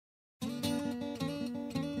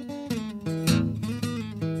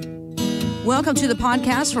Welcome to the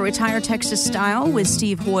podcast for Retire Texas Style with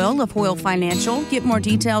Steve Hoyle of Hoyle Financial. Get more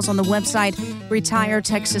details on the website,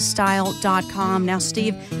 retiretexasstyle.com. Now,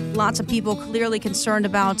 Steve, lots of people clearly concerned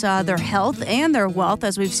about their health and their wealth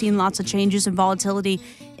as we've seen lots of changes in volatility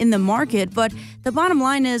in the market. But the bottom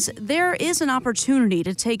line is there is an opportunity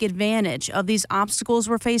to take advantage of these obstacles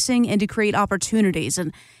we're facing and to create opportunities.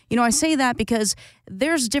 And, you know, I say that because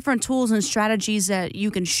there's different tools and strategies that you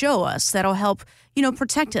can show us that'll help, you know,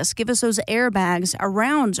 protect us, give us those airbags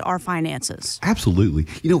around our finances. Absolutely.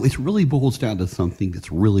 You know, it really boils down to something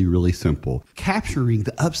that's really, really simple. Capturing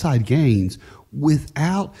the upside gains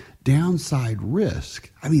without downside risk.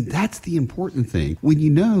 I mean, that's the important thing. When you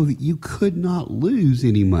know that you could not lose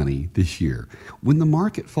any money this year, when the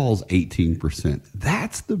market falls 18%,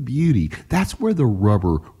 that's the beauty. That's where the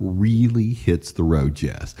rubber really hits the road,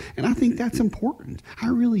 Jess. And I think that's important. I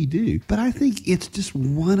really do. But I think it's just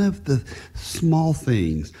one of the small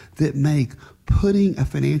things that make putting a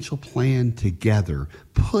financial plan together,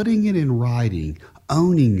 putting it in writing,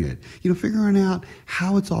 owning it, figuring out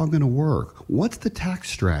how it's all going to work. What's the tax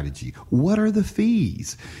strategy? What are the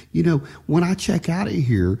fees? When I check out of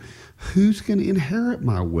here, who's going to inherit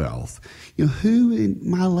my wealth? Who in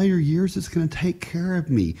my later years is going to take care of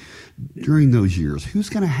me during those years? Who's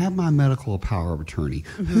going to have my medical power of attorney?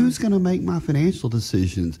 Mm-hmm. Who's going to make my financial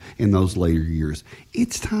decisions in those later years?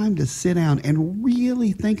 It's time to sit down and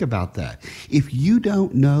really think about that. If you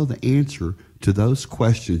don't know the answer to those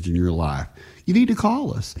questions in your life, you need to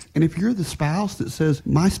call us. And if you're the spouse that says,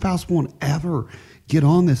 my spouse won't ever get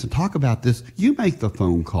on this and talk about this, you make the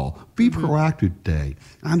phone call. Be proactive today.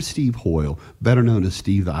 I'm Steve Hoyle, better known as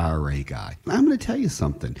Steve the IRA Guy. And I'm going to tell you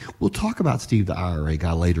something. We'll talk about Steve the IRA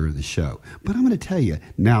Guy later in the show. But I'm going to tell you,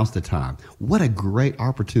 now's the time. What a great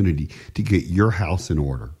opportunity to get your house in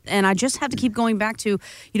order. And I just have to keep going back to,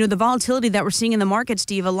 the volatility that we're seeing in the market,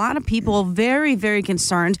 Steve. A lot of people very, very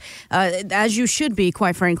concerned, as you should be,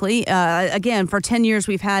 quite frankly. Again, for 10 years,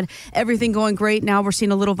 we've had everything going great. Now we're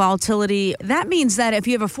seeing a little volatility. That means that if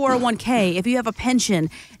you have a 401k, if you have a pension,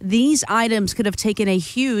 these items could have taken a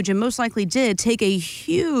huge, and most likely did, take a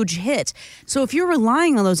huge hit. So if you're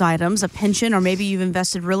relying on those items, a pension, or maybe you've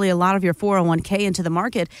invested really a lot of your 401k into the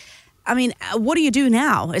market, I mean, what do you do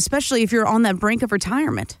now, especially if you're on that brink of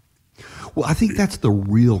retirement? Well, I think that's the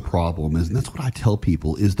real problem, and that's what I tell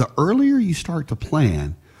people, is the earlier you start to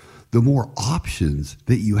plan, the more options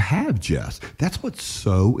that you have, Jess. That's what's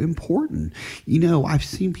so important. I've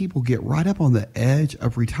seen people get right up on the edge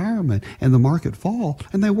of retirement and the market fall,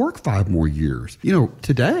 and they work 5 more years.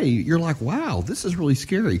 Today, you're like, wow, this is really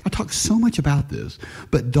scary. I talk so much about this,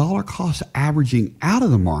 but dollar cost averaging out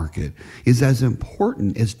of the market is as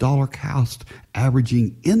important as dollar cost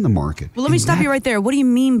averaging in the market. Well, let me stop you right there. What do you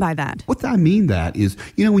mean by that? What I mean that is,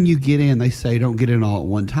 when you get in, they say don't get in all at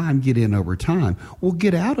one time, get in over time. Well,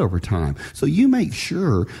 get out over time. So you make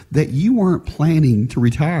sure that you weren't planning to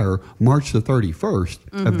retire March the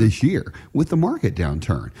 31st of this year with the market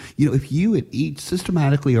downturn. If you had each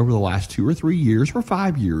systematically over the last 2 or 3 years or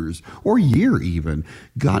 5 years or a year even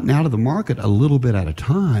gotten out of the market a little bit at a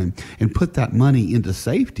time and put that money into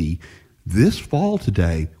safety, this fall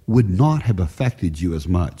today would not have affected you as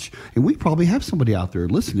much. And we probably have somebody out there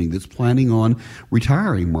listening that's planning on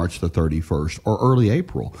retiring March the 31st or early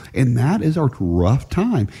April. And that is a rough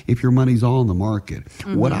time if your money's all in the market.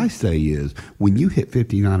 Mm-hmm. What I say is when you hit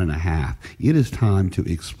 59 and a half, it is time to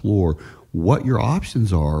explore what your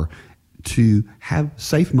options are to have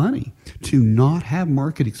safe money, to not have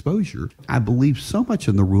market exposure. I believe so much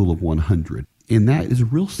in the rule of 100. And that is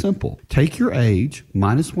real simple. Take your age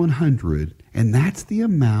minus 100, and that's the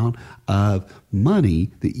amount of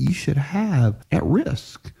money that you should have at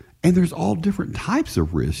risk. And there's all different types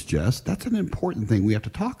of risk, Jess. That's an important thing we have to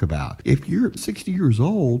talk about. If you're 60 years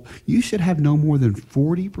old, you should have no more than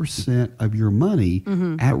 40% of your money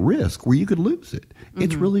at risk where you could lose it.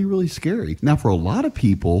 It's really, really scary. Now, for a lot of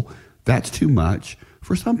people, that's too much.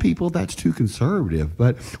 For some people, that's too conservative.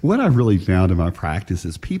 But what I've really found in my practice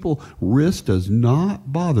is risk does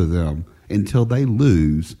not bother them until they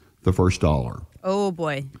lose the first dollar. Oh,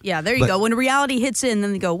 boy. Yeah, there you go. When reality hits in,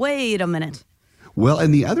 then they go, wait a minute. Well,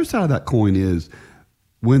 and the other side of that coin is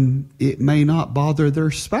when it may not bother their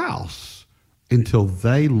spouse until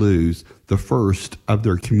they lose the first of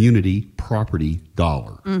their community property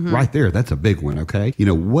dollar. Right there, that's a big one, okay?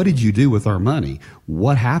 What did you do with our money?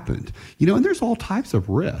 What happened? And there's all types of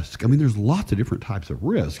risk. I mean, there's lots of different types of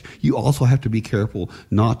risk. You also have to be careful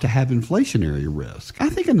not to have inflationary risk. I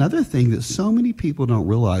think another thing that so many people don't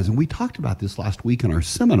realize, and we talked about this last week in our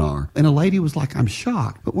seminar, and a lady was like, I'm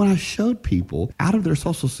shocked. But when I showed people out of their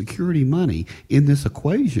Social Security money in this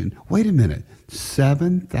equation, wait a minute,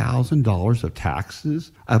 $7,000 of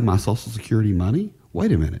taxes of my Social Security money?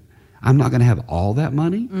 Wait a minute. I'm not going to have all that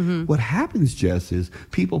money? What happens, Jess, is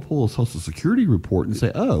people pull a Social Security report and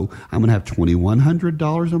say, oh, I'm going to have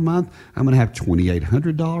 $2,100 a month. I'm going to have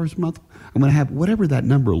 $2,800 a month. I'm going to have whatever that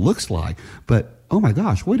number looks like. But, oh my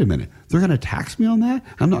gosh, wait a minute. They're going to tax me on that?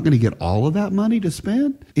 I'm not going to get all of that money to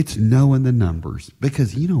spend? It's knowing the numbers.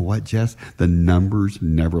 Because you know what, Jess? The numbers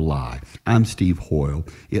never lie. I'm Steve Hoyle.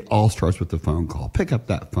 It all starts with the phone call. Pick up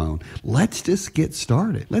that phone. Let's just get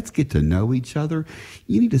started. Let's get to know each other.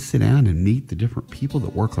 You need to sit down and meet the different people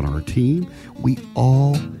that work on our team. We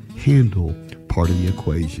all handle part of the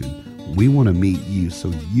equation. We want to meet you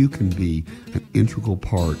so you can be an integral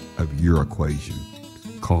part of your equation.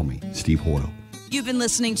 Call me, Steve Hoyle. You've been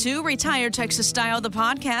listening to Retire Texas Style, the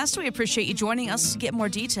podcast. We appreciate you joining us. Get more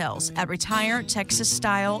details at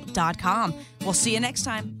retiretexasstyle.com. We'll see you next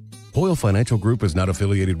time. Hoyle Financial Group is not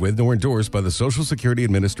affiliated with nor endorsed by the Social Security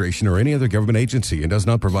Administration or any other government agency and does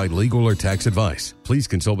not provide legal or tax advice. Please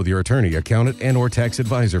consult with your attorney, accountant, and or tax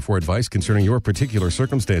advisor for advice concerning your particular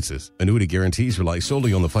circumstances. Annuity guarantees rely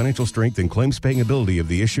solely on the financial strength and claims-paying ability of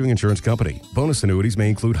the issuing insurance company. Bonus annuities may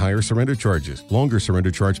include higher surrender charges, longer surrender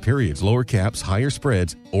charge periods, lower caps, higher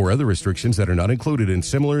spreads, or other restrictions that are not included in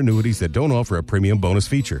similar annuities that don't offer a premium bonus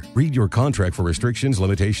feature. Read your contract for restrictions,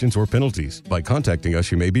 limitations, or penalties. By contacting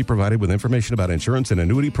us, you may be provided with information about insurance and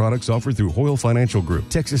annuity products offered through Hoyle Financial Group.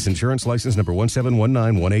 Texas Insurance License Number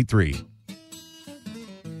 1719183.